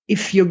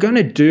if you're going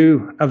to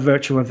do a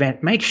virtual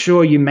event, make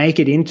sure you make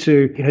it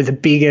into, the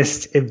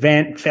biggest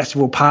event,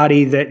 festival,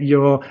 party that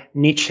your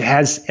niche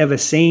has ever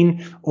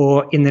seen,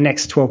 or in the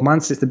next 12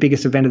 months, it's the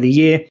biggest event of the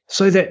year,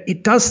 so that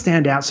it does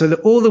stand out, so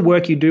that all the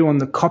work you do on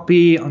the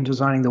copy, on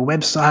designing the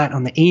website,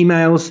 on the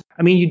emails,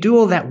 you do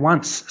all that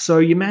once. So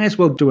you may as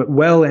well do it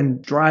well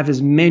and drive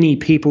as many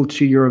people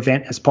to your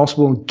event as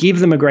possible and give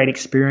them a great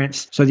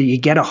experience so that you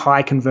get a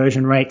high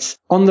conversion rates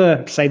on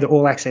the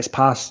All Access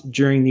Pass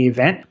during the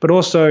event, but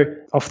also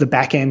off the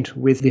back end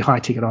with the high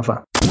ticket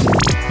offer.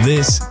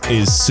 This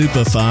is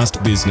Super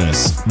Fast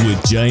Business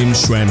with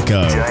James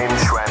Schramko.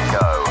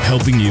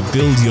 Helping you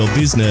build your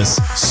business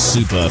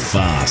super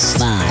fast.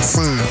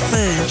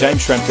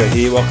 James Schramko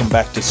here. Welcome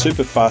back to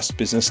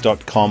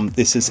superfastbusiness.com.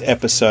 This is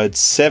episode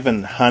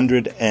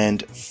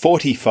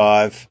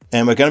 745,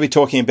 and we're going to be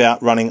talking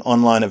about running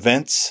online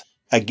events.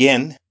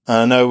 Again,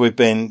 I know we've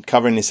been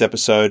covering this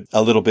episode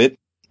a little bit.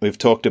 We've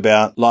talked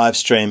about live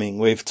streaming.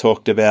 We've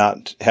talked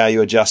about how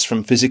you adjust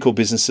from physical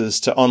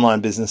businesses to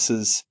online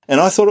businesses. And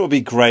I thought it would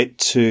be great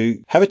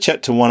to have a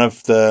chat to one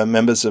of the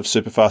members of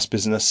Superfast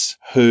Business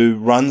who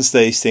runs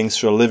these things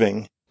for a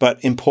living,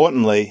 but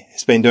importantly,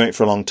 has been doing it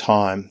for a long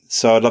time.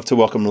 So I'd love to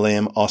welcome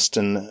Liam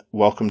Austin.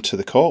 Welcome to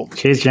the call.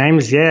 Cheers,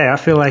 James. Yeah, I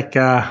feel like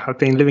I've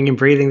been living and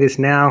breathing this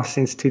now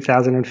since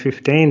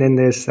 2015, and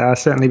there's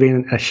certainly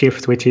been a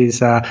shift, which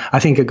is, I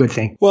think, a good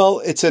thing.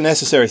 Well, it's a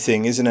necessary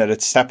thing, isn't it?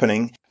 It's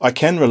happening. I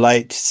can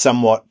relate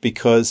somewhat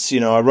because,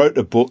 I wrote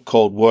a book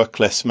called Work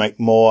Less, Make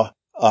More.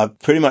 I've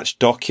pretty much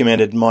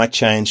documented my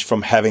change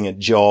from having a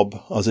job.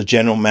 I was a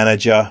general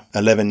manager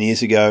 11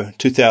 years ago,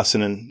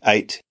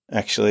 2008.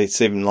 Actually, it's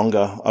even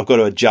longer. I've got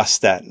to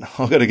adjust that.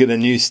 I've got to get a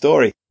new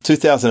story.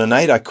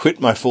 2008, I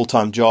quit my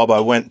full-time job. I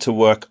went to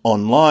work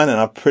online, and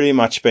I've pretty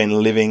much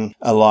been living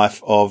a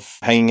life of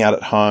hanging out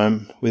at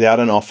home without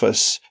an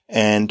office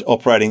and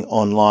operating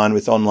online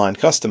with online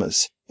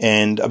customers.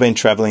 And I've been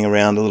traveling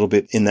around a little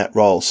bit in that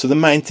role. So the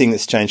main thing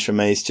that's changed for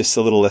me is just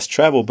a little less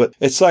travel, but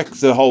it's like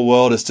the whole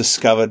world has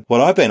discovered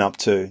what I've been up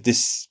to,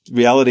 this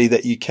reality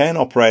that you can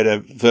operate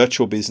a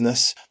virtual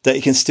business, that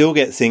you can still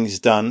get things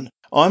done.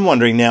 I'm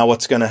wondering now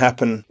what's going to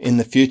happen in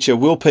the future.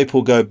 Will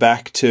people go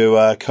back to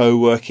a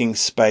co-working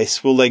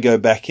space? Will they go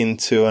back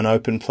into an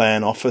open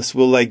plan office?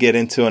 Will they get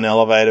into an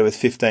elevator with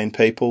 15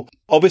 people?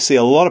 Obviously,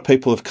 a lot of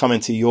people have come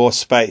into your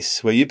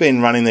space where you've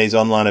been running these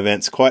online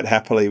events quite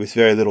happily with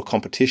very little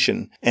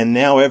competition, and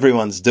now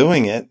everyone's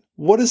doing it.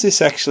 What does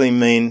this actually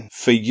mean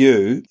for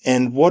you,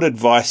 and what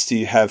advice do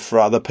you have for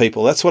other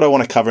people? That's what I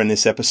want to cover in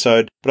this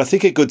episode. But I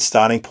think a good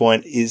starting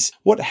point is,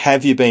 what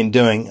have you been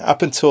doing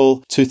up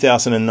until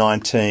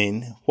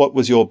 2019? What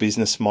was your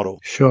business model?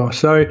 Sure.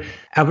 So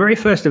our very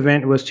first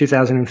event was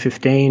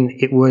 2015.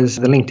 It was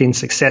the LinkedIn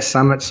Success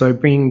Summit. So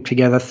bringing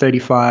together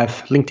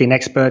 35 LinkedIn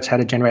experts, how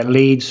to generate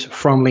leads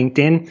from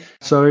LinkedIn.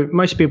 So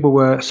most people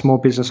were small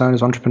business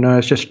owners,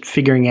 entrepreneurs, just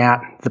figuring out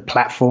the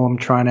platform,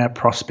 trying to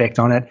prospect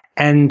on it.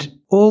 And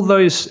all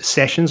those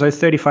sessions, those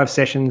 35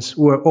 sessions,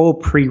 were all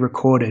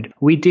pre-recorded.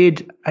 We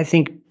did, I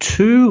think,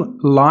 2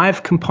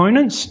 live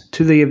components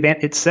to the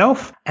event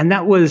itself, and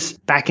that was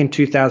back in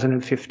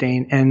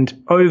 2015.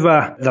 And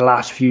over the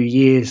last few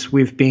years,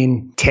 we've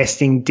been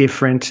testing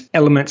different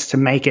elements to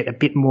make it a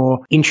bit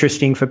more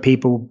interesting for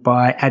people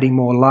by adding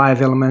more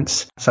live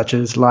elements, such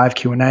as live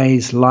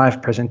Q&As,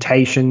 live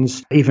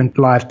presentations, even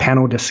live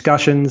panel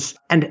discussions.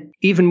 And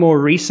even more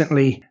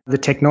recently, the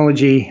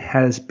technology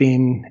has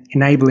been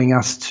enabling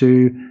us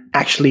to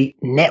actually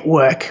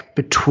network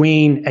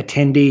between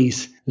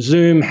attendees.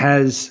 Zoom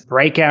has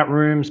breakout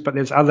rooms, but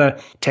there's other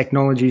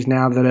technologies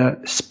now that are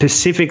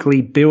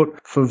specifically built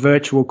for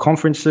virtual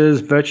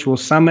conferences, virtual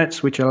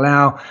summits, which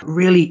allow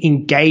really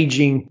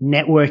engaging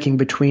networking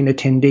between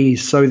attendees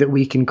so that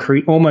we can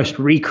almost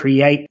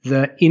recreate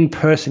the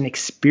in-person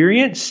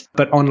experience,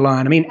 but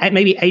online.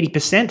 Maybe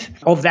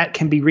 80% of that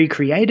can be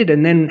recreated.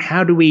 And then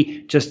how do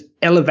we just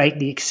elevate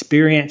the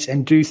experience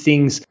and do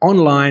things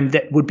online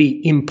that would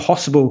be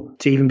impossible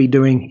to even be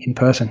doing in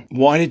person?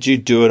 Why did you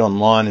do it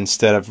online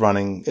instead of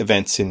running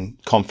events in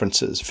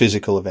conferences,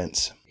 physical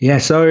events? Yeah,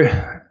 so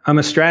I'm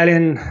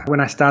Australian. When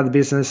I started the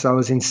business, I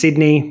was in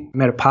Sydney,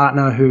 met a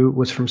partner who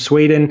was from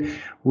Sweden.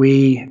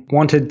 We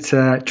wanted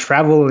to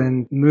travel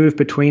and move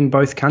between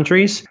both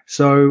countries.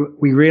 So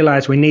we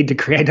realized we need to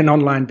create an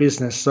online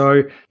business.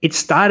 So it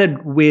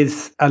started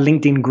with a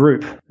LinkedIn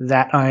group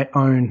that I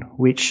own,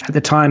 which at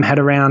the time had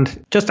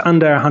around just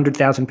under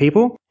 100,000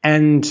 people.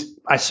 And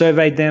I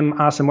surveyed them,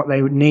 asked them what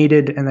they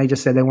needed, and they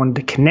just said they wanted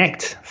to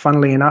connect,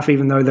 funnily enough,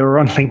 even though they were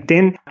on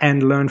LinkedIn,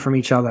 and learn from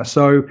each other.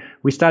 So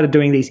we started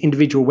doing these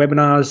individual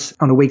webinars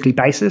on a weekly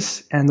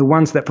basis, and the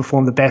ones that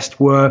performed the best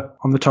were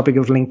on the topic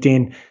of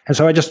LinkedIn. And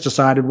so I just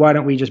decided, why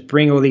don't we just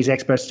bring all these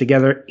experts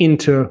together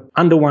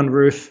under one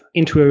roof,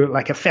 into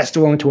like a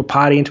festival, into a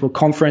party, into a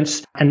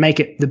conference, and make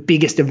it the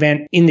biggest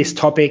event in this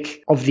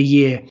topic of the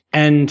year.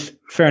 And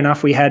fair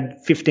enough, we had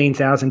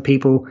 15,000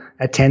 people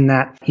attend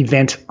that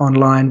event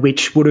online,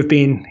 which would have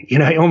been,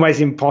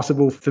 almost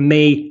impossible for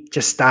me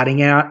just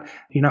starting out.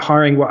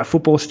 Hiring a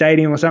football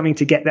stadium or something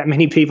to get that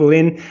many people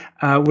in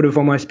would have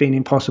almost been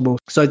impossible.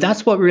 So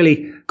that's what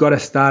really got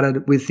us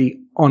started with the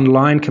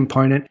online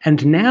component.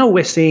 And now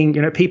we're seeing,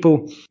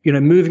 people,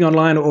 moving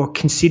online or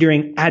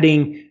considering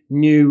adding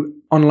new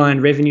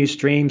online revenue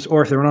streams,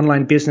 or if they're an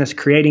online business,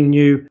 creating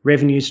new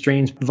revenue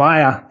streams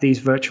via these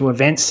virtual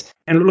events.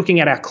 And looking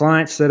at our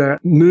clients that are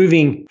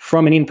moving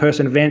from an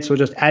in-person event or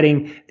just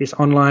adding this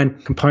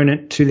online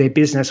component to their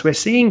business, we're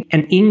seeing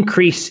an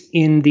increase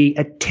in the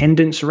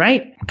attendance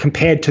rate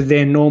compared to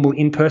their normal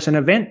in-person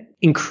event,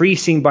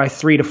 increasing by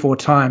 3 to 4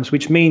 times,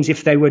 which means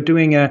if they were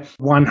doing a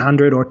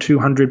 100 or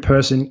 200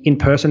 person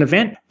in-person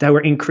event, they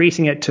were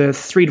increasing it to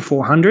 300 to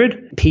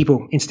 400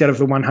 people instead of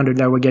the 100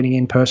 they were getting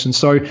in person.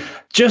 So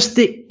just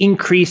the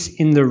increase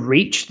in the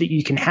reach that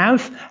you can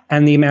have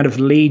and the amount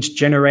of leads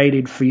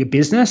generated for your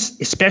business,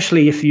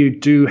 especially if you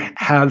do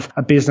have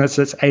a business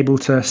that's able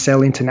to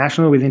sell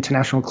international with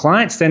international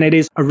clients, then it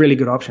is a really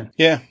good option.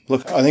 Yeah,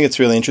 look, I think it's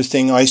really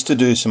interesting. I used to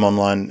do some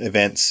online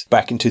events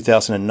back in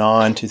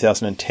 2009,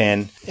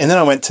 2010, and then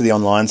I went to the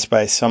online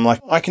space. I'm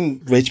like, I can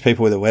reach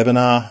people with a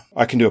webinar.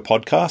 I can do a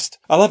podcast.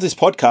 I love this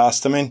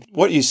podcast. I mean,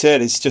 what you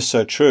said is just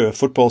so true, a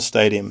football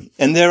stadium.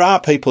 And there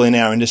are people in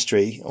our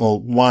industry, or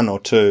one or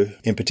two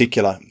in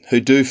particular, who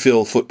do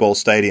fill football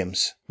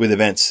stadiums with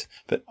events.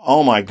 But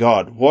oh my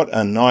God, what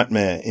a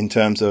nightmare in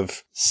terms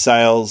of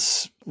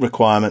sales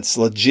requirements,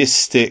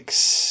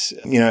 logistics,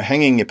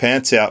 hanging your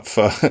pants out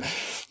for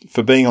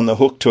being on the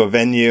hook to a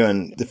venue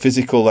and the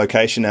physical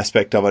location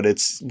aspect of it.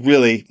 It's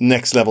really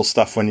next level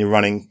stuff when you're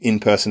running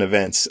in-person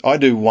events. I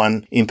do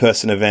one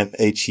in-person event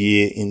each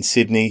year in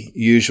Sydney,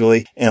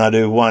 usually, and I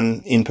do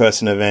one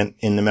in-person event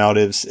in the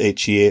Maldives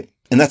each year.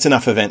 And that's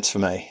enough events for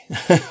me.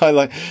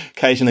 I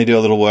occasionally do a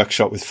little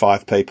workshop with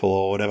 5 people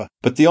or whatever.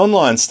 But the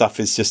online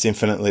stuff is just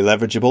infinitely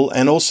leverageable.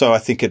 And also I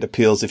think it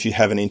appeals if you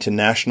have an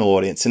international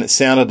audience. And it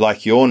sounded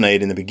like your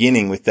need in the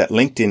beginning with that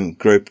LinkedIn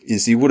group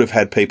is you would have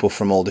had people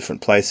from all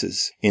different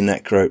places in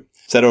that group.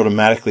 So that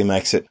automatically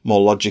makes it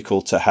more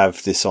logical to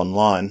have this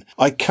online.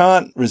 I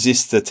can't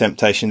resist the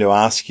temptation to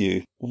ask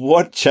you,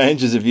 what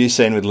changes have you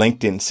seen with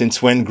LinkedIn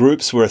since when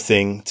groups were a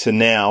thing to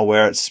now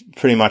where it's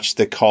pretty much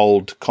the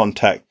cold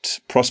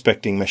contact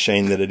prospecting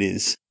machine that it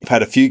is? I've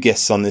had a few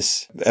guests on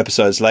this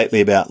episodes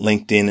lately about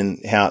LinkedIn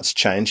and how it's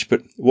changed,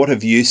 but what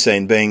have you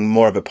seen being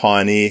more of a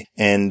pioneer?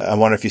 And I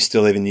wonder if you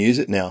still even use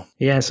it now.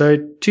 Yeah, so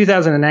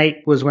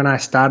 2008 was when I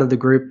started the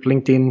group.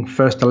 LinkedIn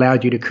first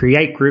allowed you to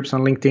create groups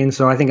on LinkedIn.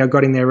 So I think I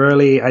got in there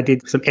early. I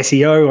did some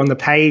SEO on the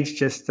page,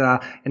 just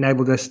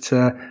enabled us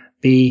to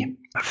be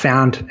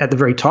found at the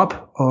very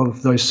top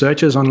of those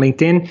searches on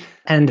LinkedIn.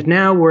 And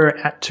now we're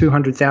at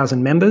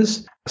 200,000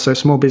 members. So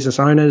small business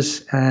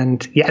owners.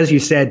 And yeah, as you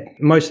said,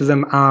 most of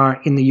them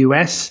are in the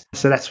US.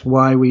 So that's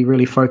why we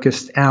really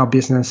focused our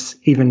business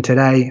even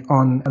today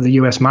on the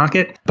US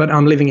market. But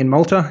I'm living in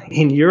Malta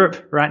in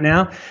Europe right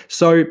now.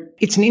 So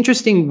it's an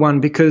interesting one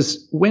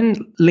because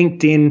when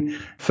LinkedIn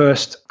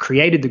first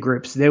created the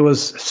groups, there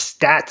was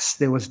stats,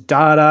 there was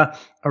data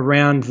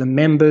around the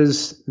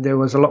members. There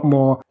was a lot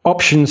more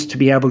options to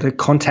be able to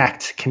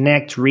contact,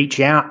 connect, reach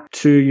out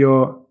to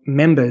your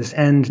members.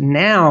 And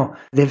now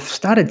they've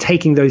started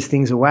taking those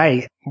things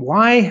away.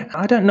 Why?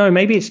 I don't know.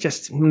 Maybe it's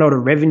just not a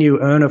revenue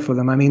earner for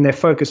them. I mean, they're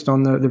focused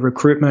on the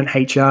recruitment,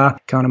 HR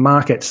kind of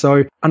market.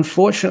 So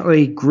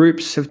unfortunately,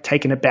 groups have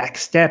taken a back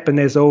step and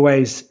there's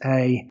always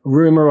a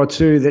rumor or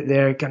two that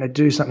they're going to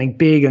do something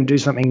big and do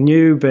something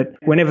new. But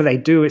whenever they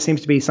do, it seems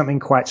to be something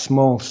quite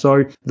small.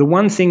 So the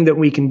one thing that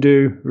we can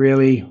do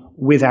really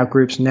with our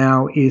groups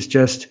now is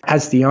just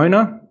as the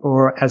owner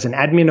or as an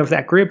admin of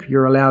that group,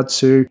 you're allowed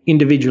to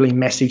individually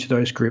message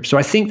those groups. So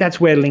I think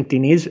that's where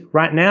LinkedIn is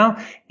right now.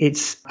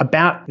 It's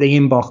about the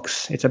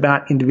inbox. It's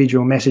about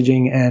individual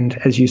messaging and,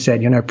 as you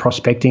said,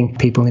 prospecting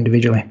people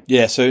individually.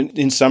 Yeah. So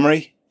in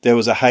summary, there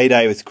was a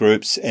heyday with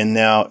groups and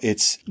now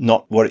it's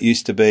not what it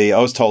used to be. I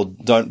was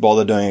told don't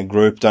bother doing a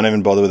group. Don't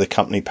even bother with a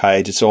company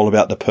page. It's all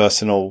about the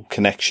personal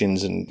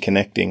connections and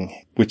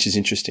connecting, which is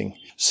interesting.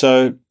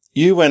 So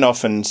you went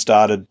off and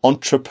started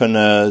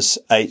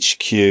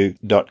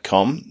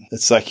entrepreneurshq.com.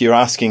 It's like you're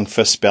asking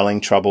for spelling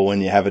trouble when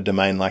you have a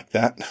domain like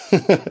that.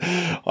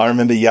 I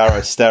remember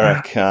Yaro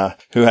Starak,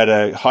 who had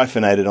a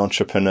hyphenated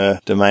entrepreneur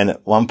domain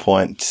at one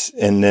point,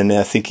 and then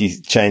I think he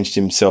changed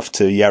himself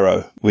to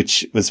Yarrow,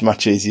 which was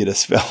much easier to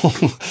spell.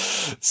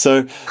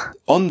 So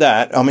on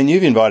that, I mean,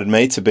 you've invited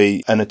me to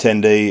be an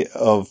attendee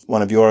of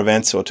one of your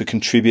events or to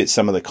contribute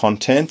some of the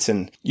content,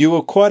 and you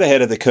were quite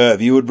ahead of the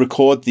curve. You would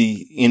record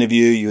the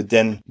interview, you would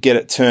then get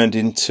it turned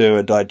into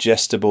a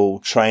digestible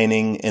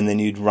training, and then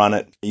you'd run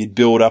it. You'd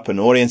build up an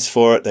audience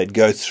for it. They'd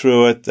go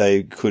through it.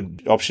 They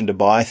could option to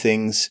buy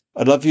things.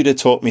 I'd love you to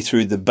talk me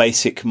through the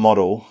basic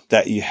model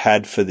that you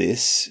had for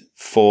this,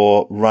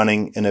 for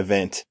running an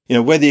event.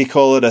 Whether you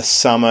call it a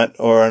summit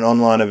or an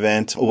online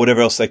event or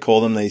whatever else they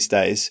call them these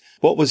days,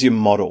 what was your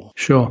model?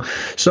 Sure.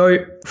 So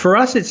for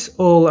us, it's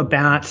all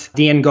about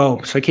the end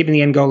goal. So keeping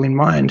the end goal in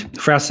mind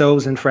for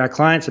ourselves and for our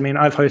clients. I mean,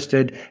 I've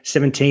hosted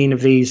 17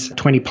 of these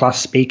 20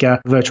 plus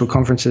speaker virtual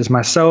conferences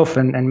myself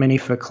and many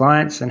for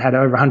clients, and had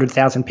over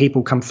 100,000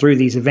 people come through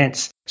these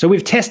events. So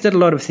we've tested a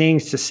lot of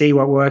things to see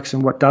what works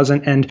and what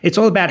doesn't. And it's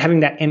all about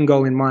having that end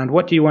goal in mind.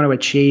 What do you want to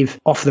achieve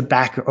off the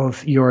back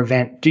of your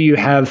event? Do you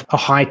have a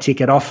high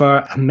ticket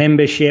offer, a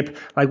membership?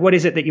 Like, what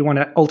is it that you want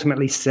to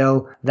ultimately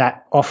sell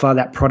that offer,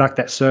 that product,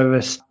 that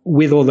service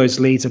with all those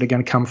leads that are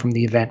going to come from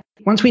the event?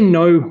 Once we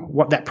know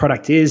what that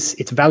product is,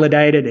 it's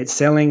validated, it's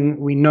selling,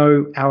 we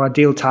know our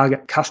ideal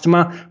target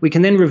customer, we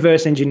can then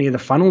reverse engineer the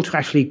funnel to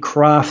actually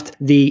craft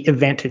the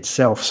event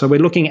itself. So we're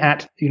looking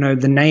at,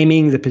 the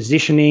naming, the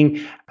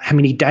positioning, how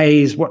many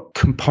days, what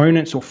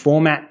components or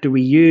format do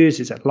we use?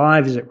 Is it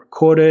live? Is it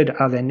recorded?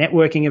 Are there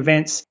networking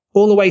events?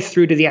 All the way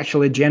through to the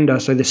actual agenda,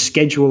 so the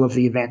schedule of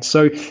the event.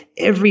 So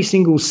every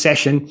single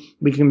session,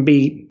 we can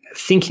be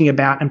thinking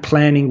about and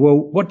planning, well,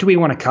 what do we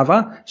want to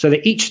cover? So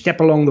that each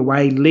step along the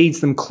way leads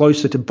them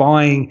closer to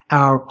buying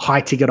our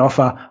high ticket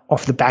offer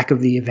off the back of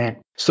the event.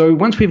 So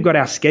once we've got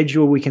our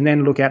schedule, we can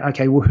then look at,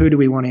 okay, well, who do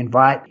we want to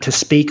invite to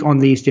speak on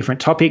these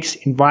different topics,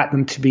 invite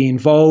them to be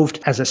involved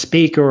as a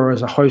speaker or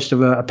as a host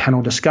of a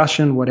panel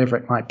discussion, whatever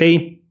it might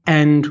be.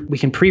 And we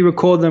can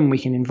pre-record them, we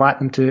can invite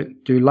them to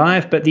do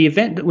live. But the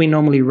event that we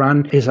normally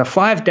run is a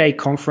 5-day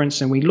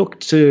conference, and we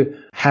look to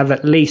have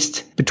at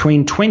least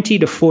between 20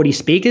 to 40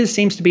 speakers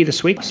seems to be the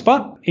sweet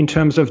spot in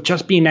terms of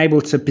just being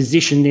able to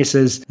position this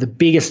as the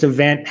biggest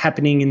event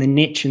happening in the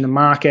niche in the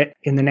market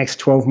in the next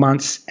 12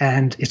 months.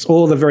 And it's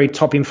all the very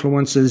top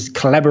influencers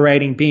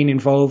collaborating, being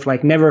involved.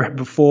 Like never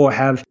before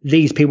have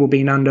these people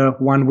been under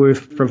one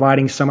roof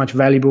providing so much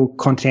valuable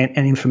content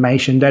and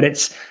information that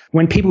it's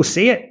when people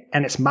see it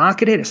and it's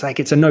marketed, it's like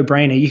it's a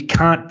no-brainer. You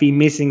can't be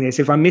missing this.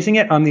 If I'm missing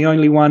it, I'm the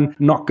only one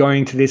not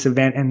going to this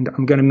event, and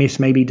I'm going to miss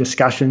maybe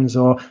discussions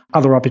or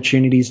other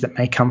opportunities that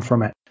may come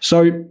from it.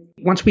 So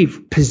once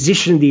we've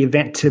positioned the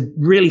event to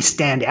really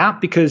stand out,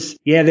 because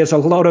there's a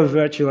lot of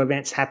virtual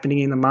events happening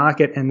in the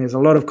market and there's a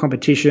lot of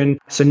competition.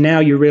 So now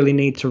you really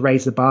need to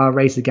raise the bar,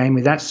 raise the game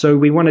with that. So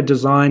we want to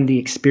design the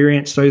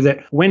experience so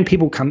that when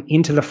people come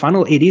into the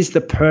funnel, it is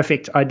the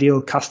perfect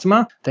ideal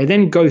customer. They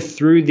then go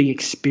through the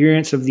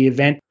experience of the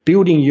event,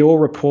 building your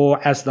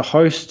rapport as the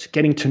host,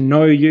 getting to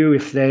know you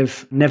if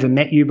they've never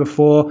met you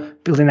before,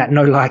 building that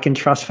know, like, and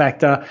trust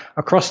factor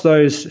across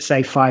those,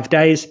 say, 5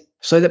 days.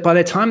 So that by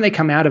the time they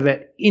come out of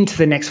it into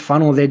the next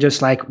funnel, they're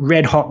just like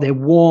red hot, they're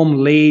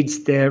warm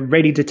leads, they're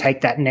ready to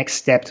take that next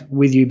step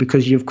with you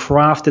because you've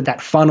crafted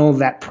that funnel,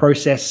 that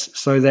process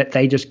so that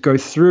they just go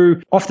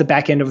through off the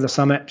back end of the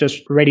summit,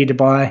 just ready to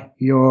buy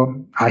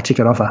your high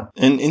ticket offer.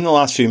 And in the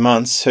last few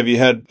months, have you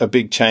had a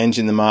big change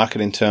in the market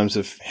in terms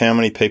of how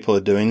many people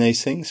are doing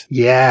these things?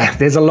 Yeah,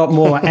 there's a lot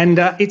more. And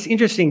it's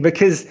interesting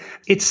because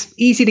it's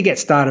easy to get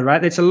started,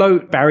 right? It's a low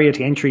barrier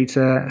to entry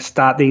to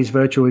start these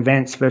virtual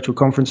events, virtual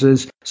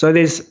conferences. So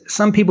there's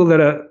some people that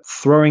are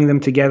throwing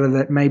them together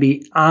that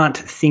maybe aren't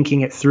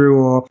thinking it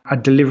through or are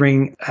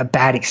delivering a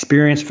bad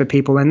experience for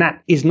people. And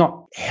that is not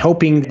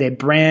helping their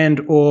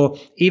brand or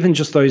even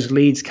just those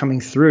leads coming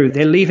through.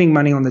 They're leaving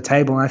money on the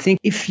table. And I think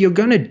if you're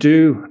going to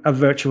do a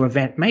virtual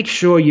event, make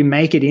sure you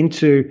make it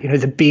into,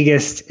 the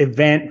biggest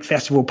event,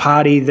 festival,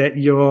 party that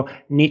your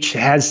niche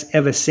has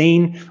ever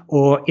seen,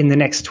 or in the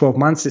next 12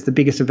 months, it's the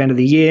biggest event of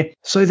the year,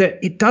 so that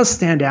it does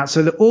stand out,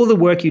 so that all the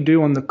work you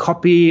do on the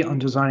copy, on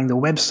designing the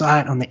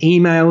website, on the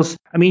emails,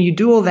 you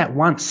do all that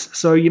once.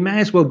 So you may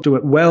as well do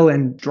it well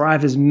and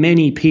drive as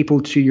many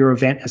people to your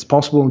event as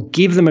possible and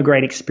give them a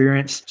great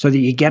experience so that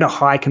you get a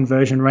high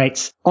conversion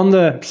rates on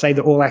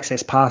the all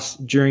access pass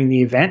during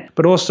the event,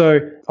 but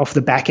also off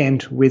the back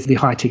end with the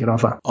high ticket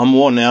offer. I'm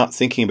worn out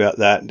thinking about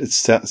that. It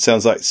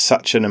sounds like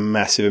such a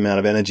massive amount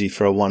of energy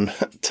for a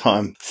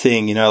one-time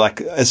thing. Like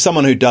as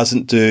someone who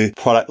doesn't do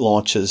product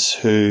launches,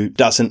 who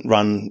doesn't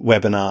run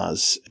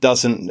webinars,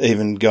 doesn't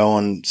even go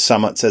on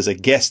summits as a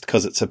guest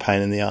because it's a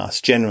pain in the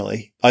ass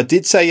generally. I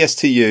did say yes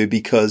to you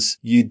because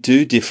you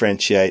do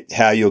differentiate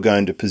how you're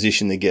going to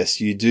position the guests.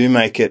 You do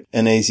make it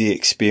an easy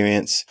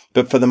experience,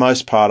 but for the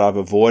most part, I've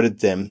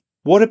avoided them.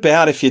 What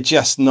about if you're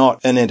just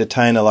not an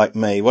entertainer like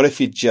me? What if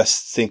you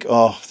just think,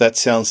 oh, that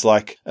sounds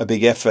like a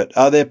big effort?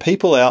 Are there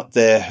people out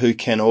there who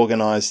can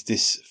organize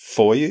this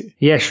for you?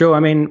 Yeah,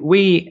 sure.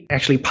 We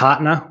actually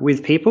partner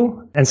with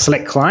people and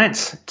select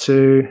clients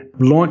to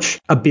launch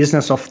a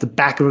business off the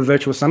back of a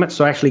virtual summit.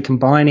 So actually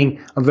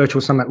combining a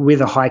virtual summit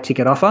with a high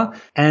ticket offer.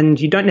 And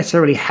you don't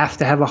necessarily have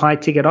to have a high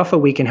ticket offer.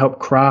 We can help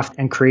craft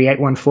and create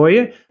one for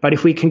you. But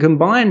if we can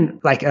combine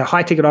like a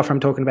high ticket offer, I'm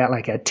talking about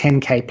like a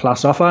 10K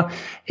plus offer,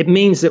 it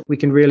means that we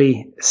can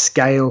really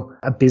scale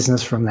a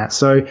business from that.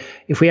 So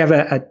if we have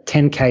a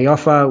 10K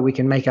offer, we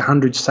can make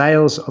 100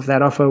 sales of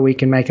that offer. We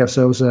can make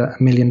ourselves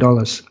 $1 million.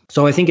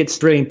 So I think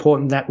it's really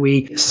important that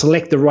we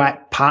select the right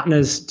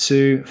partners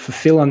to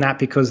fulfill on that,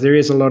 because there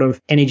is a lot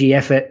of energy,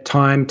 effort,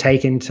 time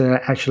taken to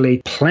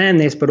actually plan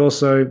this, but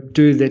also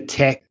do the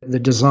tech, the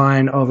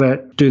design of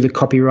it, do the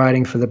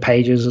copywriting for the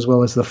pages as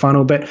well as the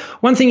funnel. But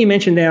one thing you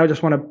mentioned there, I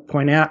just want to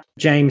point out,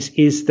 James,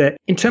 is that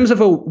in terms of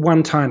a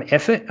one-time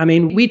effort, I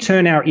mean, we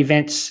turn our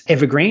events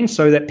evergreen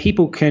so that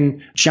people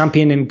can jump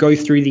in and go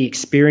through the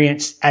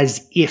experience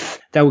as if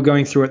they were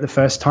going through it the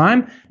first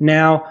time.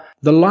 Now,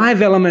 the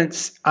live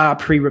elements are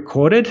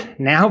pre-recorded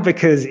now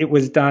because it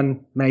was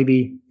done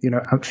maybe,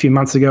 a few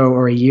months ago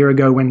or a year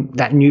ago when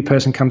that new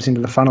person comes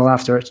into the funnel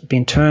after it's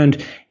been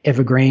turned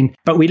evergreen.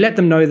 But we let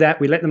them know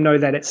that. We let them know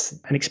that it's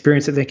an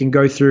experience that they can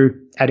go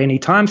through at any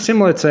time,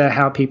 similar to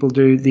how people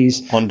do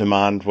these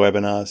on-demand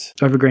webinars.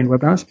 Evergreen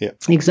webinars. Yeah.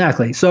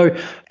 Exactly. So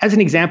as an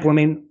example, I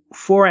mean,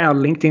 for our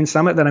LinkedIn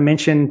Summit that I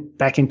mentioned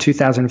back in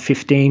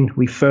 2015,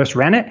 we first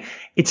ran it.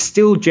 It's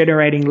still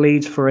generating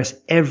leads for us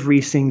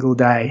every single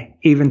day,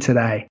 even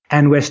today.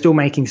 And we're still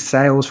making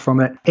sales from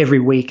it every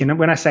week. And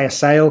when I say a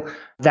sale,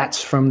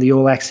 that's from the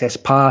All Access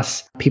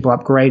Pass, people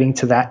upgrading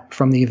to that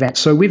from the event.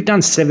 So we've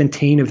done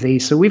 17 of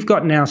these. So we've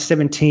got now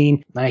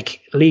 17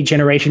 lead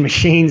generation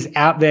machines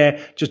out there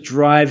just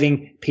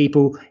driving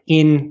people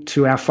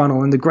into our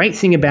funnel. And the great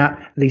thing about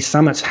these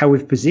summits, how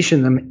we've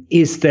positioned them,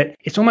 is that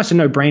it's almost a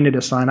no-brainer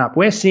to sign up.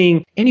 We're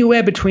seeing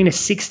anywhere between a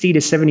 60 to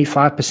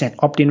 75%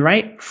 opt-in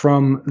rate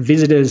from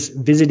visitors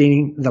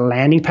visiting the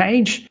landing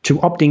page to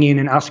opting in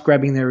and us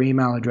grabbing their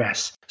email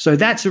address. So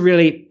that's a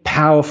really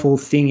powerful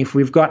thing. If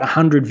we've got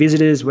 100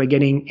 visitors, we're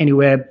getting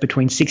anywhere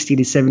between 60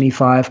 to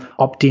 75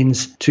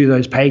 opt-ins to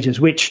those pages,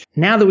 which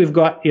now that we've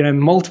got,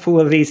 multiple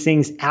of these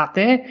things out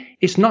there,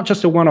 it's not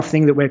just a one-off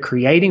thing that we're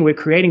creating. We're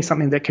creating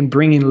something that can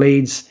bring in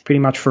leads pretty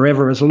much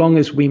forever, as long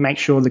as we make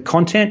sure the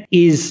content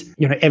is,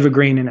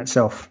 evergreen in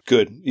itself.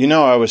 Good.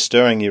 I was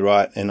stirring you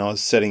right, and I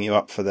was setting you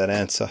up for that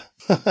answer.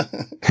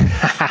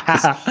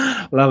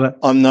 Love it.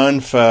 I'm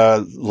known for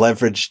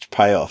leveraged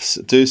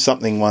payoffs. Do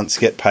something once,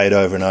 get paid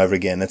over and over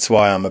again. That's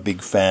why I'm a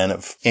big fan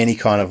of any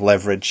kind of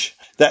leverage.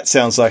 That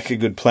sounds like a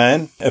good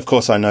plan. Of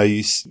course, I know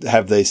you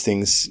have these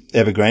things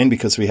evergreen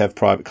because we have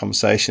private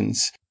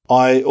conversations.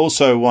 I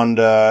also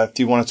wonder if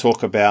you want to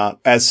talk about,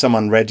 as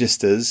someone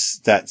registers,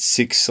 that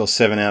 6 or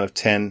 7 out of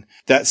 10,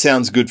 that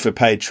sounds good for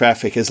paid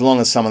traffic as long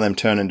as some of them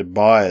turn into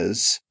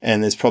buyers,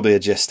 and there's probably a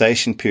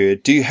gestation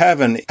period. Do you have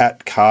an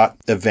at-cart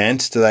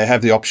event? Do they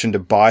have the option to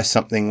buy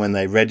something when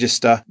they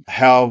register?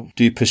 How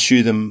do you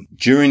pursue them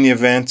during the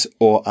event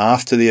or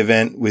after the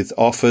event with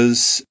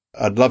offers?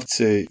 I'd love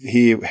to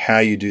hear how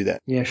you do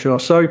that. Yeah, sure.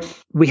 So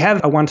we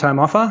have a one-time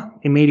offer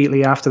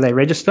immediately after they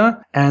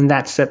register, and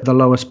that's at the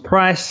lowest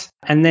price.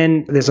 And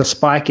then there's a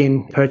spike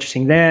in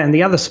purchasing there. And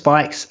the other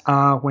spikes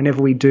are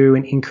whenever we do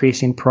an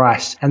increase in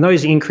price. And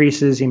those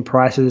increases in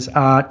prices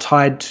are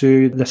tied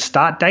to the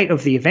start date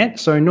of the event.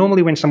 So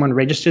normally when someone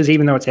registers,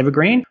 even though it's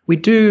evergreen, we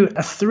do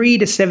a 3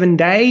 to 7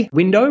 day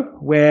window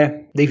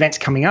where the event's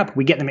coming up.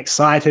 We get them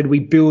excited. We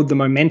build the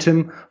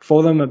momentum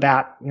for them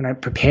about,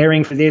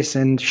 preparing for this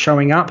and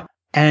showing up.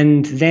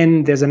 And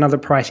then there's another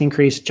price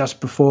increase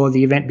just before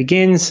the event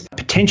begins,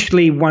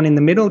 potentially one in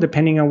the middle,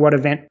 depending on what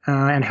event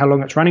and how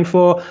long it's running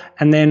for,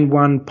 and then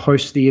one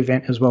post the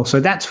event as well.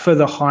 So that's for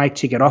the high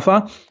ticket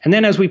offer. And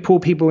then as we pull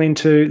people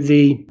into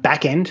the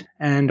back end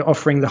and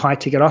offering the high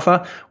ticket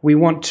offer, we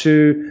want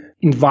to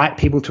invite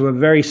people to a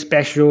very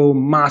special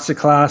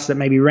masterclass that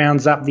maybe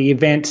rounds up the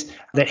event,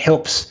 that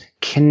helps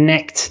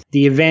connect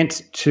the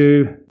event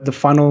to the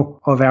funnel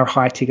of our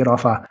high ticket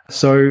offer.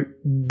 So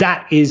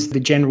that is the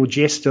general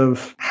gist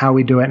of how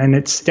we do it. And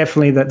it's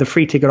definitely that the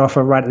free ticket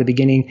offer right at the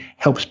beginning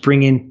helps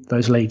bring in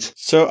those leads.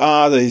 So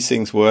are these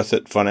things worth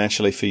it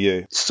financially for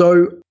you?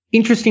 So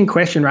interesting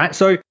question, right?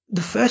 So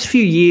the first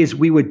few years,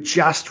 we were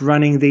just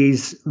running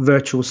these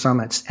virtual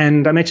summits.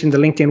 And I mentioned the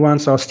LinkedIn one,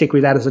 so I'll stick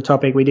with that as a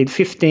topic. We did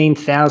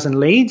 15,000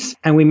 leads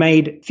and we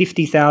made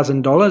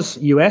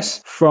 $50,000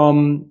 US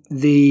from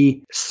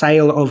the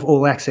sale of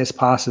all access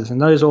passes. And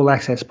those all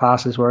access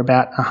passes were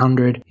about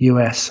 100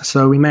 US.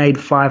 So we made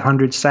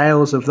 500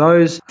 sales of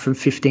those from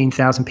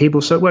 15,000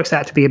 people. So it works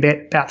out to be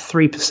about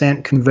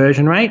 3%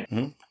 conversion rate.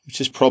 Mm-hmm. Which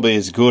is probably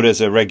as good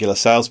as a regular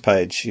sales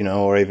page,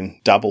 or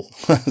even double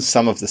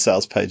some of the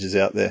sales pages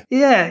out there.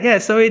 Yeah.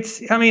 So it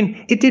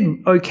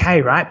did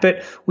okay, right?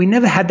 But we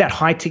never had that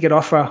high ticket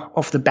offer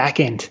off the back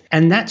end.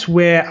 And that's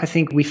where I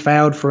think we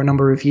failed for a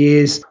number of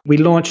years. We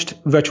launched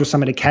Virtual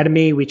Summit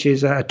Academy, which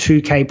is a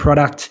 2K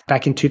product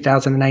back in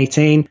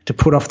 2018 to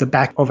put off the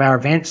back of our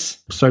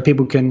events so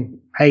people can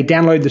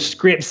download the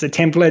scripts, the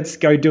templates,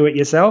 go do it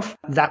yourself.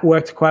 That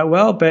worked quite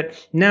well. But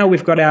now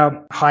we've got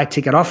our high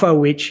ticket offer,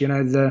 which,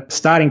 the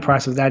starting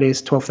price of that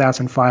is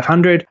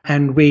 $12,500.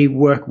 And we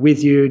work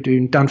with you,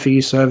 do done for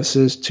you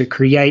services to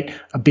create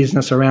a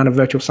business around a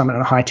virtual summit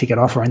and a high ticket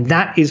offer. And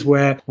that is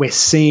where we're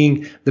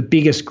seeing the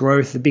biggest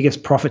growth, the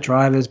biggest profit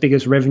drivers,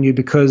 biggest revenue,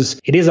 because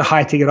it is a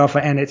high ticket offer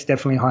and it's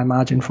definitely high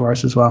margin for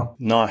us as well.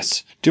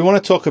 Nice. Do you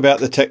want to talk about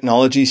the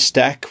technology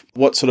stack?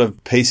 What sort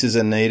of pieces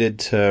are needed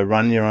to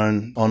run your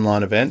own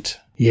online event?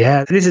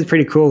 Yeah, this is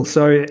pretty cool.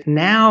 So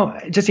now,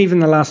 just even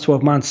the last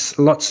 12 months,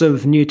 lots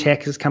of new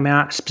tech has come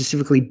out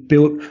specifically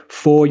built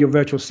for your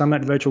virtual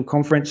summit, virtual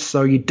conference.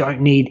 So you don't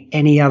need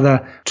any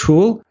other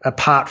tool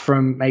apart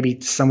from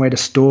maybe somewhere to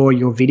store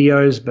your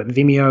videos. But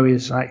Vimeo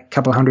is like a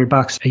couple of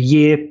 $100 a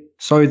year.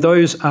 So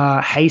those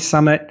are Hey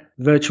Summit,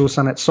 Virtual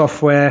Summit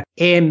software.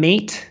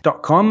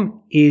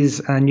 Airmeet.com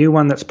is a new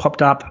one that's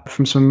popped up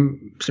from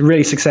some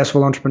really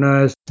successful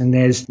entrepreneurs. And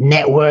there's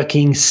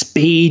networking,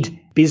 speed,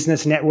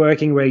 business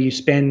networking, where you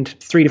spend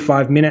 3 to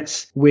 5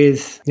 minutes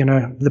with,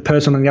 the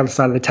person on the other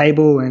side of the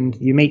table, and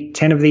you meet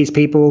 10 of these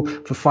people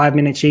for 5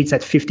 minutes each.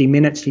 That's 50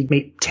 minutes. You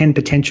meet 10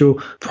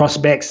 potential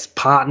prospects,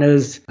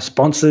 partners,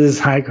 sponsors,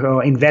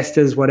 or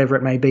investors, whatever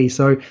it may be.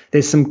 So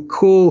there's some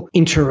cool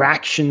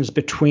interactions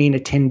between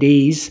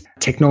attendees,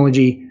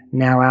 technology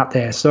now out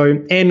there.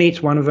 So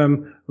Airmeet's one of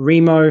them.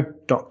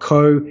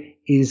 Remo.co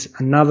is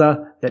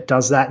another that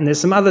does that. And there's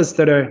some others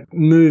that are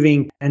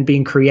moving and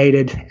being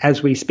created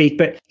as we speak.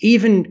 But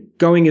even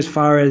going as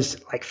far as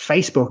like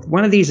Facebook,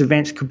 one of these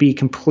events could be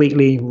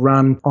completely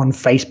run on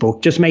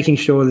Facebook, just making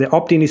sure the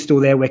opt-in is still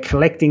there. We're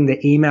collecting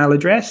the email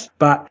address,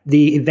 but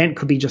the event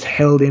could be just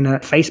held in a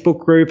Facebook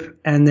group,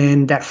 and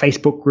then that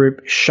Facebook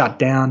group shut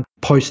down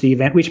post the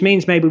event, which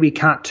means maybe we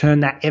can't turn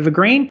that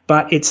evergreen,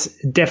 but it's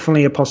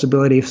definitely a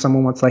possibility if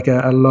someone wants like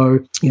a low,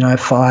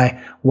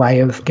 fi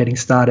way of getting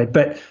started.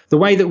 But the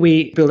way that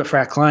we build it for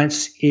our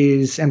clients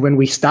is, and when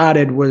we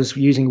started, was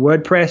using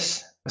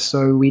WordPress.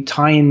 So we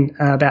tie in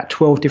about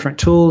 12 different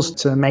tools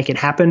to make it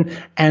happen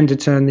and to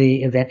turn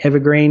the event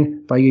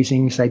evergreen by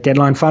using, say,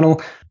 Deadline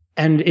Funnel.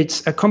 And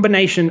it's a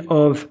combination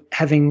of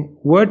having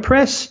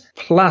WordPress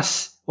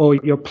plus, or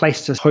your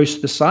place to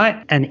host the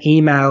site, an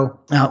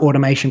email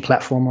automation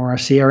platform or a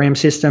CRM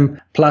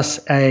system, plus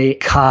a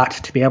cart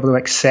to be able to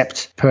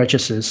accept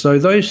purchases. So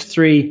those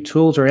 3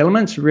 tools or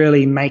elements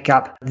really make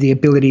up the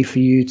ability for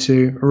you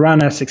to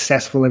run a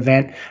successful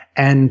event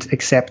and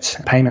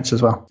accept payments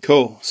as well.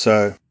 Cool.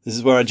 So this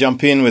is where I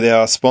jump in with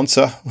our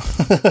sponsor.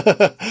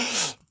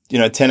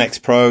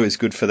 10X Pro is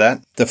good for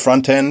that. The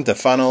front end, the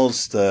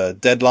funnels, the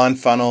deadline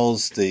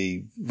funnels,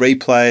 the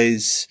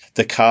replays,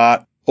 the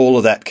cart, all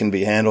of that can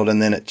be handled,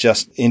 and then it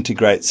just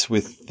integrates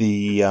with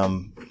the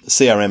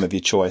CRM of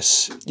your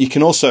choice. You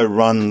can also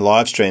run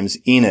live streams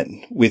in it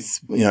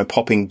with,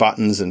 popping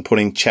buttons and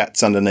putting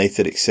chats underneath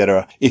it,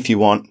 etc., if you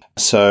want.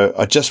 So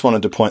I just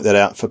wanted to point that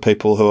out for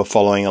people who are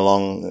following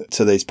along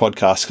to these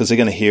podcasts, because they're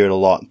going to hear it a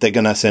lot. They're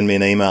going to send me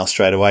an email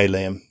straight away,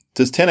 Liam.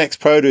 Does 10X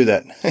Pro do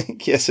that?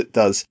 Yes, it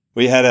does.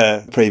 We had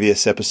a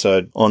previous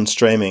episode on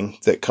streaming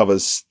that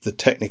covers the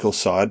technical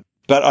side.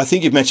 But I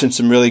think you've mentioned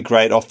some really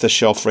great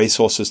off-the-shelf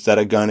resources that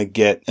are going to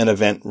get an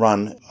event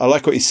run. I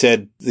like what you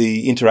said,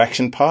 the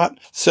interaction part.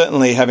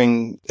 Certainly,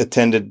 having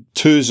attended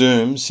 2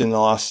 Zooms in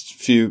the last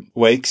few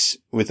weeks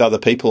with other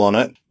people on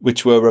it,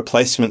 which were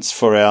replacements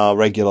for our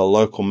regular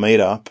local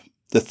meetup,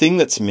 the thing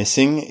that's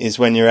missing is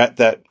when you're at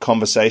that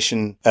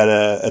conversation at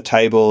a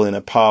table in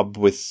a pub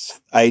with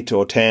 8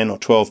 or 10 or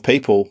 12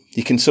 people,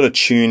 you can sort of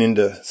tune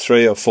into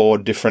 3 or 4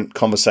 different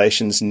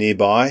conversations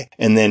nearby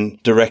and then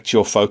direct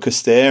your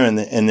focus there. And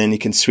then you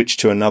can switch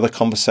to another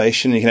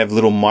conversation. You can have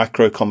little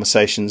micro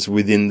conversations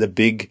within the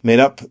big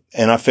meetup.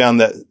 And I found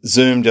that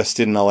Zoom just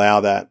didn't allow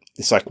that.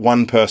 It's like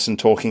one person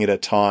talking at a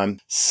time.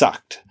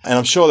 Sucked. And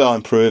I'm sure they'll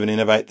improve and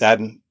innovate that.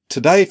 And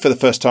today, for the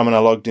first time when I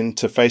logged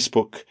into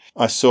Facebook,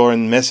 I saw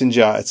in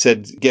Messenger, it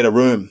said, get a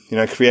room,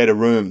 create a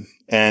room.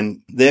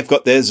 And they've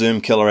got their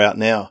Zoom killer out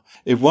now.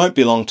 It won't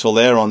be long till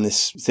they're on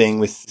this thing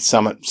with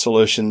Summit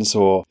Solutions,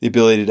 or the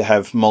ability to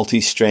have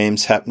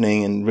multi-streams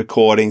happening and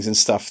recordings and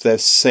stuff. They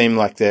seem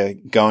like they're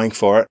going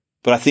for it.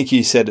 But I think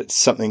you said it's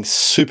something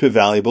super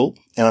valuable.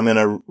 And I'm going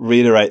to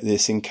reiterate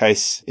this in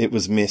case it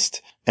was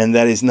missed. And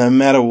that is, no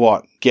matter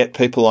what, get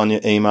people on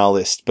your email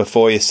list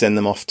before you send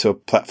them off to a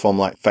platform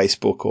like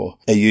Facebook or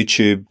a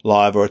YouTube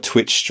live or a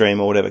Twitch stream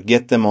or whatever.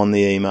 Get them on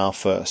the email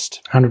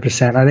first.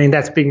 100%. I think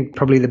that's been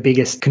probably the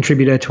biggest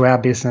contributor to our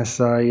business.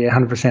 So yeah,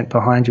 100%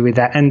 behind you with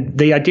that. And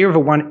the idea of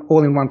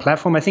all-in-one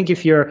platform, I think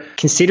if you're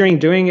considering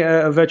doing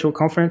a virtual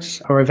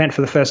conference or event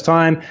for the first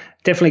time,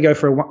 definitely go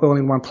for an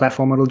all-in-one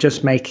platform. It'll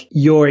just make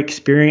your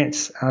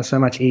experience so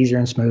much easier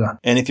and smoother.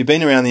 And if you've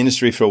been around the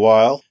industry for a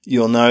while,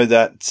 you'll know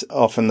that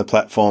often the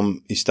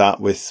platform you start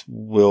with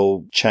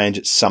will change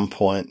at some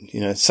point.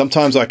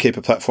 Sometimes I keep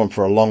a platform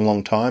for a long,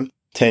 long time,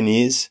 10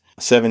 years,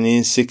 7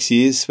 years, 6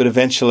 years, but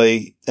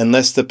eventually,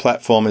 unless the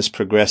platform is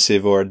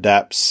progressive or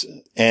adapts,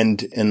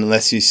 and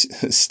unless you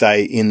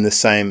stay in the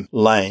same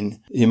lane,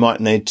 you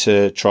might need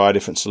to try a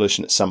different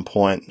solution at some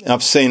point.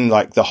 I've seen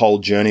like the whole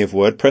journey of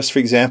WordPress, for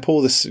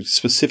example. This is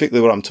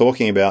specifically what I'm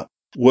talking about.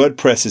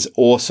 WordPress is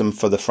awesome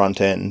for the front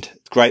end,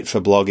 great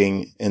for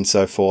blogging and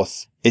so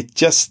forth. It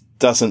just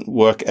doesn't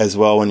work as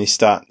well when you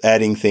start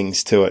adding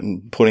things to it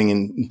and putting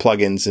in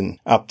plugins and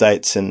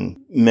updates and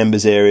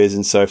members areas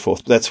and so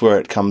forth. That's where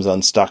it comes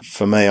unstuck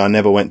for me. I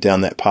never went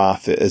down that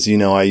path. As you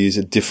know, I use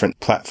a different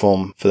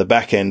platform for the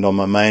back end on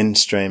my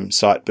mainstream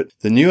site, but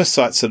the newer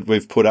sites that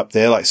we've put up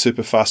there, like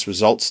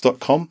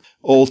superfastresults.com,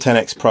 all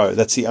 10x Pro.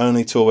 That's the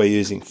only tool we're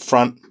using.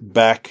 Front,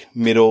 back,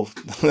 middle.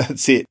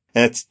 That's it.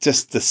 And it's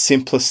just the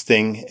simplest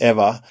thing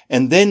ever.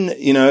 And then,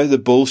 you know, the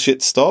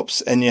bullshit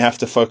stops and you have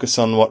to focus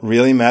on what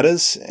really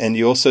matters. And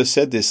you also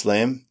said this,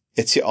 Liam,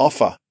 it's your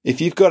offer.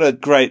 If you've got a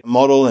great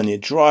model and you're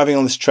driving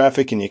all this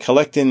traffic and you're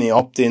collecting the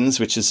opt-ins,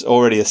 which is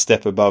already a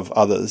step above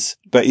others,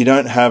 but you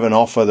don't have an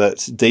offer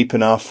that's deep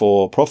enough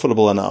or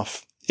profitable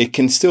enough, it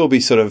can still be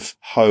sort of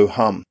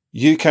ho-hum.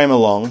 You came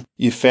along,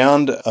 you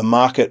found a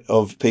market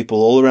of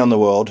people all around the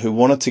world who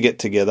wanted to get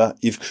together.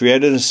 You've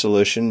created a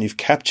solution. You've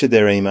captured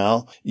their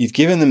email. You've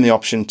given them the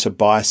option to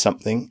buy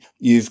something.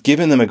 You've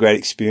given them a great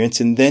experience,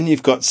 and then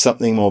you've got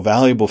something more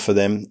valuable for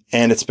them,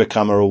 and it's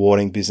become a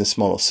rewarding business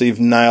model. So you've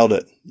nailed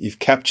it. You've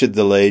captured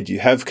the lead. You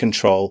have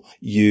control.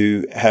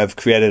 You have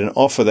created an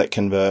offer that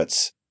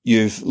converts.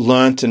 You've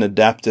learnt and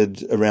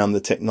adapted around the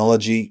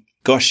technology.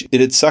 Gosh,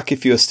 it'd suck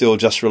if you were still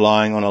just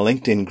relying on a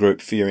LinkedIn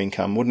group for your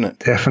income, wouldn't it?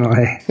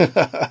 Definitely.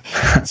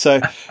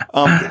 So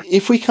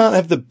if we can't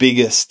have the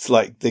biggest,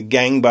 like the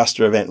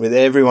gangbuster event with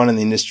everyone in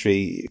the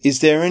industry,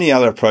 is there any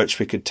other approach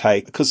we could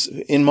take? Because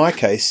in my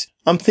case,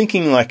 I'm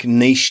thinking like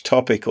niche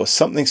topic or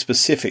something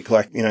specific,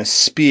 like, you know,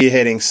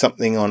 spearheading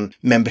something on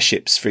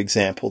memberships, for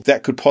example.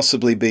 That could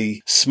possibly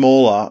be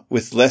smaller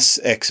with less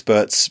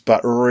experts,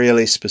 but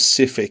really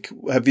specific.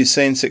 Have you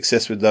seen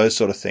success with those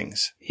sort of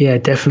things? Yeah,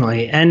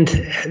 definitely. And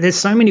there's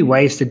so many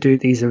ways to do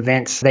these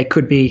events. They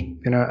could be,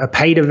 you know, a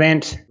paid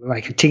event,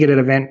 like a ticketed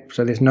event.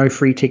 So there's no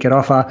free ticket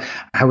offer.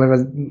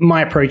 However,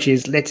 my approach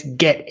is let's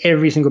get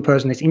every single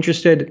person that's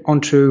interested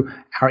onto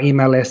our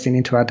email list and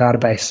into our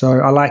database. So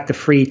I like the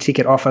free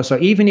ticket offer. So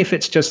even if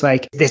it's just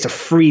like there's a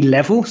free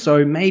level,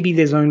 so maybe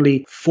there's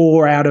only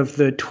 4 out of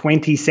the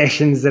 20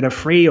 sessions that are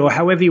free, or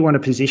however you want to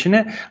position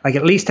it, like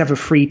at least have a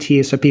free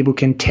tier so people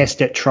can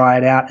test it, try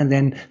it out, and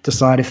then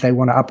decide if they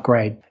want to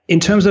upgrade. In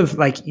terms of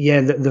like,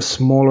 the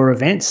smaller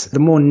events, the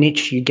more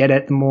niche you get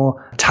it, the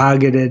more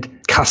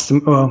targeted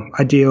custom or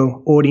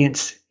ideal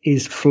audience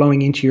is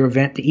flowing into your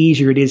event, the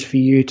easier it is for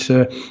you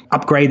to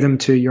upgrade them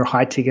to your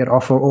high ticket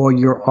offer or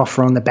your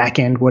offer on the back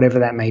end, whatever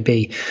that may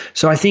be.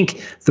 So I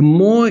think the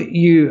more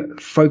you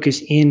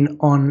focus in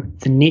on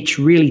the niche,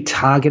 really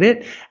target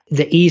it,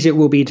 the easier it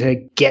will be to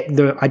get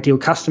the ideal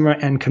customer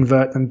and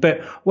convert them.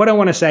 But what I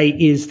want to say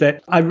is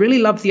that I really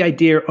love the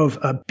idea of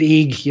a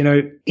big, you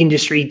know,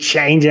 industry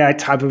changer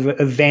type of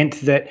event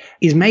that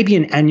is maybe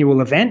an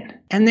annual event.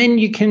 And then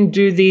you can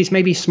do these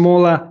maybe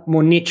smaller,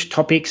 more niche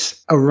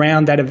topics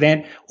around that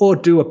event, or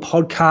do a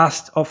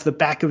podcast off the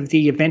back of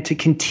the event to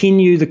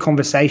continue the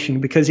conversation.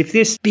 Because if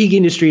this big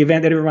industry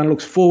event that everyone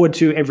looks forward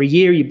to every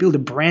year, you build a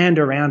brand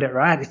around it,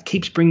 right? It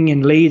keeps bringing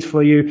in leads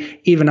for you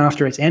even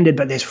after it's ended,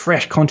 but there's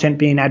fresh content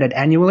being added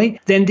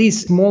annually. Then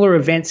these smaller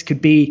events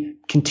could be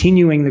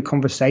continuing the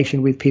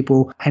conversation with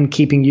people and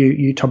keeping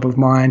you top of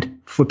mind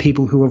for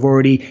people who have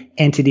already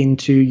entered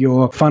into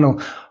your funnel.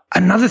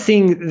 Another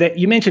thing that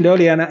you mentioned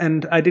earlier,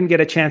 and I didn't get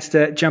a chance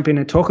to jump in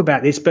and talk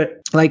about this,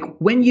 but like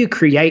when you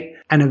create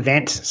an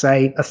event,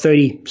 say a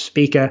 30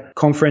 speaker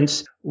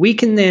conference, we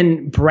can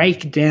then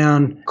break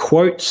down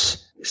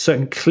quotes,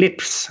 certain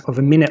clips of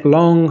a minute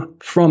long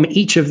from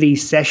each of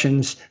these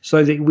sessions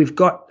so that we've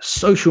got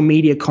social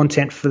media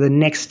content for the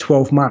next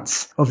 12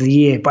 months of the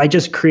year by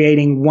just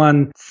creating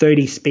one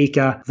 30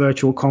 speaker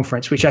virtual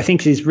conference, which I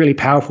think is really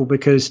powerful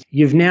because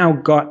you've now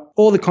got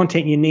all the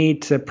content you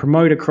need to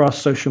promote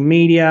across social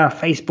media,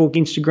 Facebook,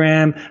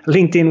 Instagram,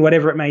 LinkedIn,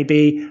 whatever it may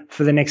be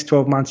for the next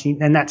 12 months.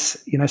 And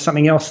that's, you know,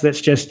 something else that's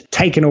just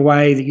taken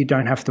away that you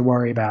don't have to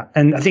worry about.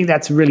 And I think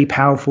that's really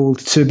powerful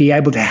to be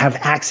able to have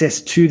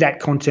access to that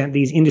content,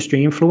 these industry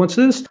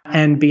influencers,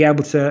 and be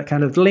able to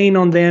kind of lean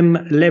on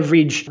them,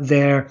 leverage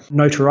their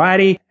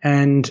notoriety,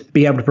 and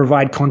be able to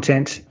provide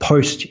content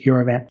post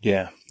your event.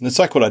 Yeah. It's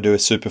like what I do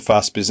with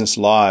Superfast Business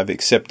Live,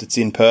 except it's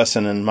in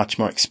person and much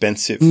more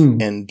expensive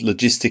and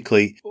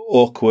logistically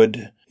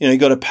awkward. You know, you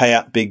got to pay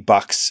out big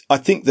bucks. I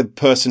think the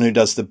person who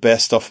does the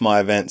best off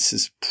my events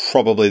is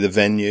probably the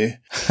venue.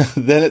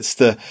 Then it's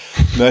the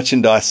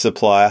merchandise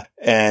supplier.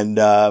 And,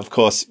 of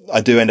course,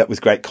 I do end up with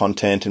great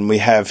content, and we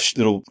have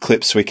little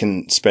clips we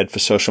can spread for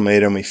social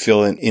media, and we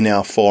fill in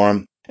our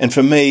forum. And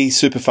for me,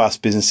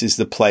 Superfast Business is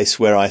the place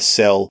where I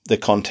sell the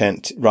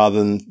content rather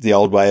than the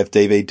old way of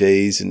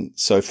DVDs and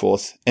so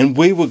forth. And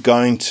we were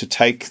going to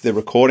take the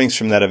recordings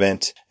from that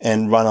event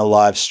and run a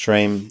live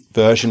stream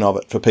version of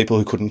it for people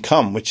who couldn't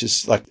come, which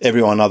is like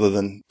everyone other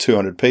than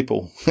 200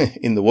 people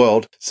in the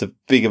world. It's a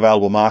big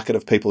available market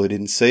of people who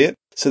didn't see it.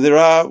 So there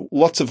are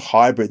lots of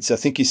hybrids. I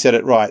think you said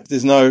it right.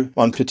 There's no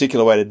one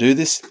particular way to do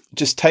this.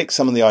 Just take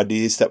some of the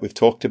ideas that we've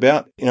talked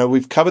about.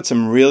 We've covered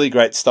some really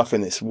great stuff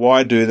in this.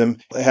 Why do them?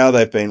 How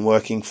they've been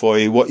working for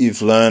you, what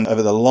you've learned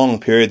over the long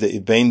period that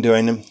you've been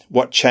doing them,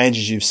 what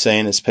changes you've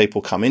seen as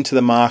people come into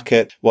the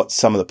market, what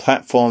some of the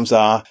platforms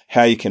are,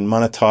 how you can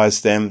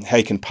monetize them, how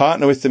you can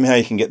partner with them, how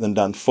you can get them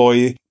done for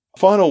you.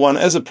 Final one,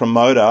 as a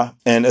promoter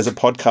and as a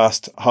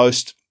podcast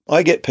host,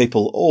 I get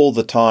people all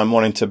the time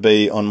wanting to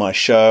be on my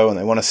show and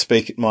they want to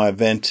speak at my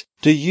event.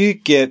 Do you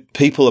get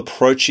people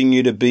approaching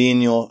you to be in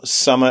your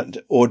summit,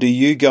 or do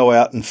you go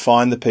out and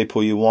find the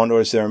people you want,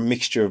 or is there a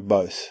mixture of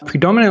both?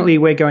 Predominantly,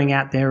 we're going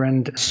out there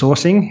and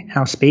sourcing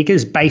our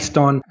speakers based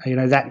on,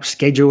 that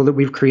schedule that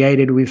we've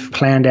created. We've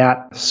planned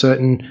out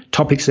certain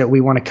topics that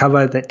we want to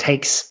cover that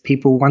takes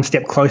people one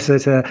step closer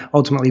to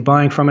ultimately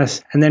buying from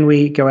us. And then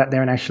we go out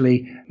there and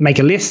actually make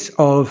a list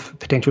of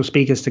potential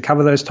speakers to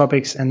cover those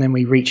topics, and then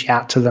we reach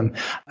out to them.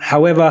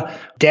 However,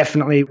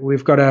 definitely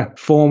we've got a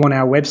form on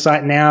our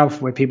website now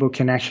where people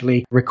can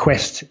actually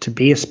request to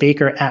be a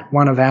speaker at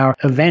one of our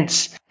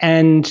events.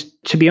 And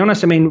to be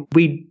honest,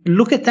 we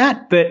look at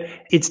that, but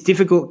it's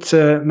difficult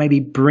to maybe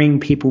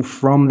bring people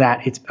from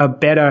that. It's a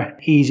better,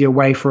 easier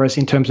way for us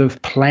in terms of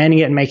planning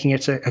it and making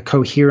it a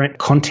coherent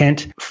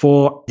content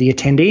for the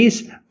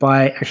attendees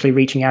by actually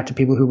reaching out to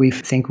people who we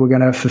think we're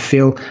going to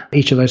fulfill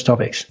each of those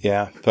topics.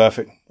 Yeah,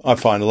 perfect. I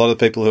find a lot of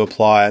the people who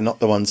apply are not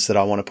the ones that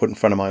I want to put in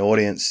front of my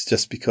audience,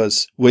 just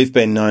because we've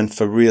been known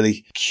for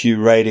really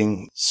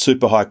curating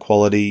super high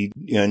quality,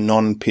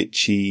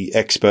 non-pitchy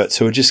experts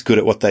who are just good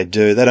at what they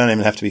do. They don't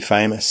even have to be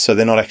famous, so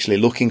they're not actually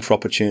looking for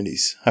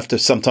opportunities. I have to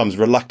sometimes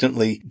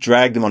reluctantly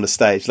drag them onto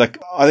stage. Like,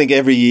 I think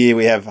every year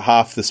we have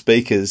half the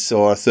speakers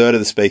or a third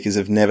of the speakers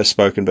have never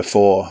spoken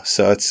before.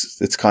 So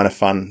it's kind of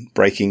fun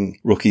breaking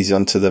rookies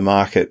onto the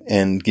market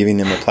and giving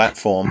them a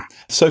platform.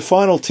 So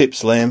final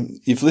tips, Liam.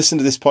 You've listened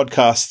to this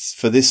podcast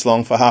for this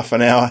long, for half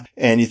an hour,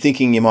 and you're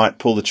thinking you might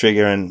pull the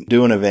trigger and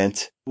do an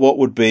event. What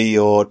would be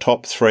your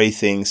top 3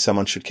 things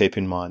someone should keep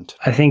in mind?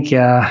 I think,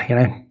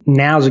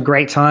 now's a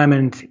great time,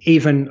 and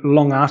even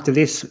long after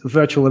this,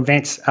 virtual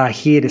events are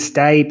here to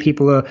stay.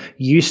 People are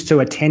used to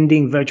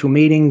attending virtual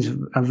meetings,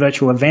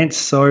 virtual events.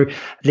 So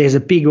there's a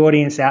big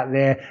audience out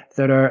there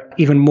that are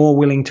even more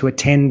willing to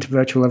attend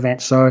virtual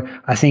events. So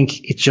I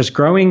think it's just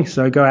growing.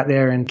 So go out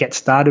there and get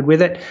started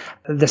with it.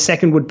 The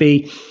second would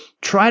be,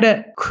 try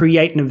to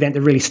create an event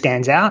that really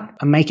stands out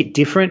and make it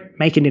different,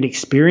 make it an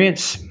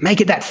experience, make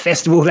it that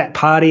festival, that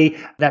party,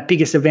 that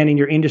biggest event in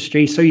your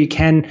industry, so you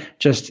can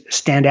just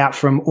stand out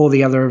from all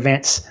the other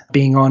events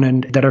being on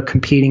and that are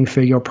competing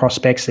for your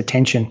prospects'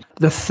 attention.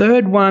 The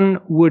third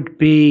one would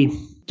be,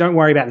 don't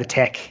worry about the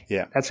tech.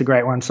 Yeah. That's a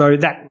great one. So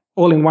that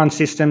all-in-one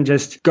system,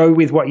 just go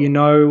with what you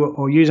know,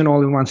 or use an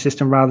all-in-one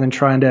system rather than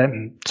trying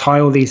to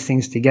tie all these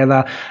things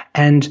together,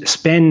 and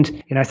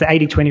spend, it's the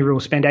 80-20 rule,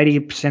 spend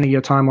 80% of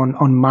your time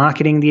on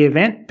marketing the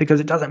event, because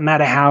it doesn't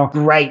matter how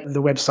great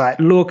the website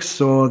looks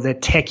or the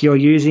tech you're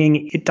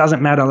using. It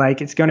doesn't matter.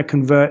 It's going to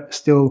convert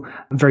still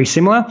very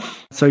similar.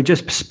 So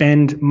just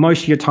spend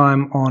most of your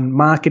time on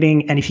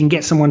marketing. And if you can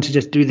get someone to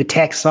just do the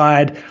tech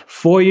side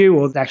for you,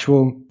 or the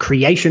actual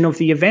creation of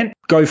the event,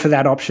 go for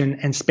that option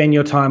and spend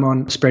your time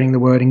on spreading the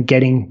word and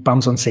getting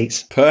bums on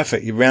seats.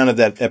 Perfect. You rounded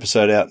that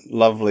episode out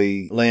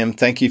lovely, Liam.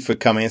 Thank you for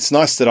coming. It's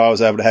nice that I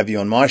was able to have you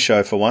on my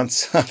show for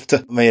once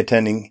after me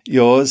attending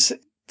yours.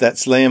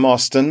 That's Liam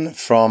Austin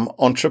from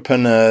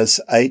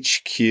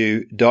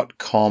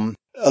entrepreneurshq.com.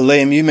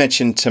 Liam, you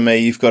mentioned to me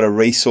you've got a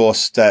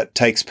resource that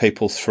takes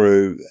people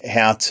through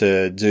how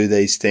to do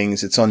these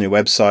things. It's on your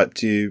website.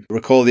 Do you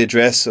recall the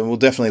address? And we'll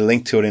definitely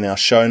link to it in our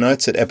show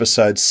notes at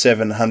episode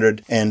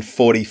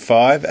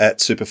 745 at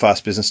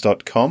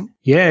superfastbusiness.com.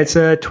 Yeah, it's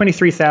a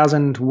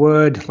 23,000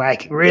 word,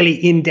 really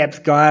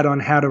in-depth guide on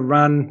how to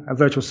run a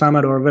virtual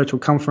summit or a virtual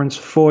conference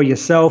for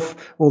yourself,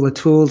 all the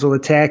tools, all the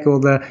tech, all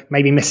the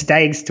maybe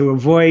mistakes to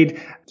avoid.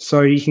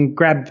 So you can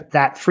grab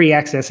that free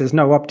access. There's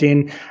no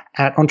opt-in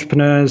at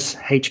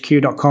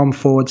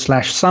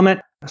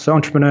entrepreneurshq.com/summit. So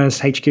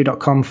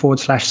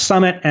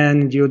entrepreneurshq.com/summit,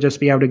 and you'll just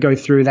be able to go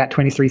through that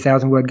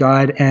 23,000 word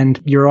guide and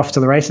you're off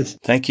to the races.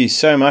 Thank you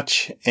so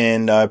much.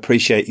 And I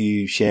appreciate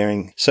you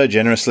sharing so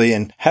generously,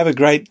 and have a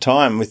great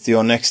time with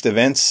your next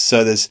events.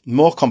 So there's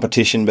more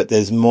competition, but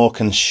there's more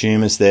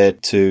consumers there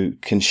to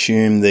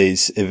consume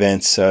these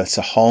events. So it's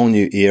a whole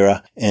new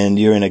era, and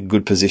you're in a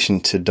good position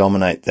to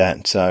dominate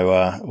that.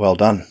 So well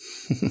done.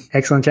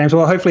 Excellent, James.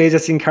 Well, hopefully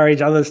just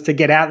encourage others to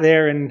get out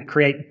there and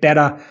create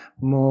better,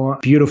 more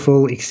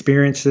beautiful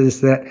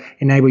experiences that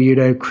enable you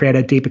to create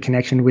a deeper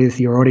connection with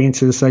your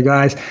audiences. So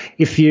guys,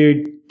 if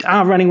you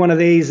are running one of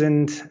these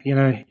and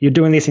you're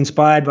doing this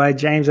inspired by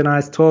James and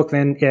I's talk,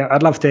 then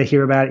I'd love to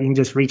hear about it. You can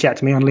just reach out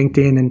to me on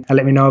LinkedIn and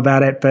let me know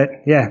about it. But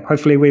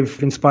hopefully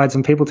we've inspired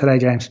some people today,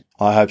 James.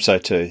 I hope so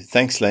too.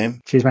 Thanks,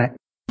 Liam. Cheers, mate.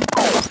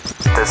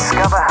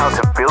 Discover how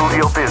to build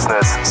your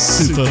business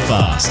super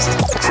fast.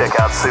 Check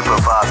out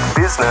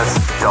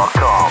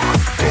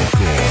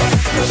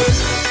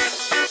superfastbusiness.com.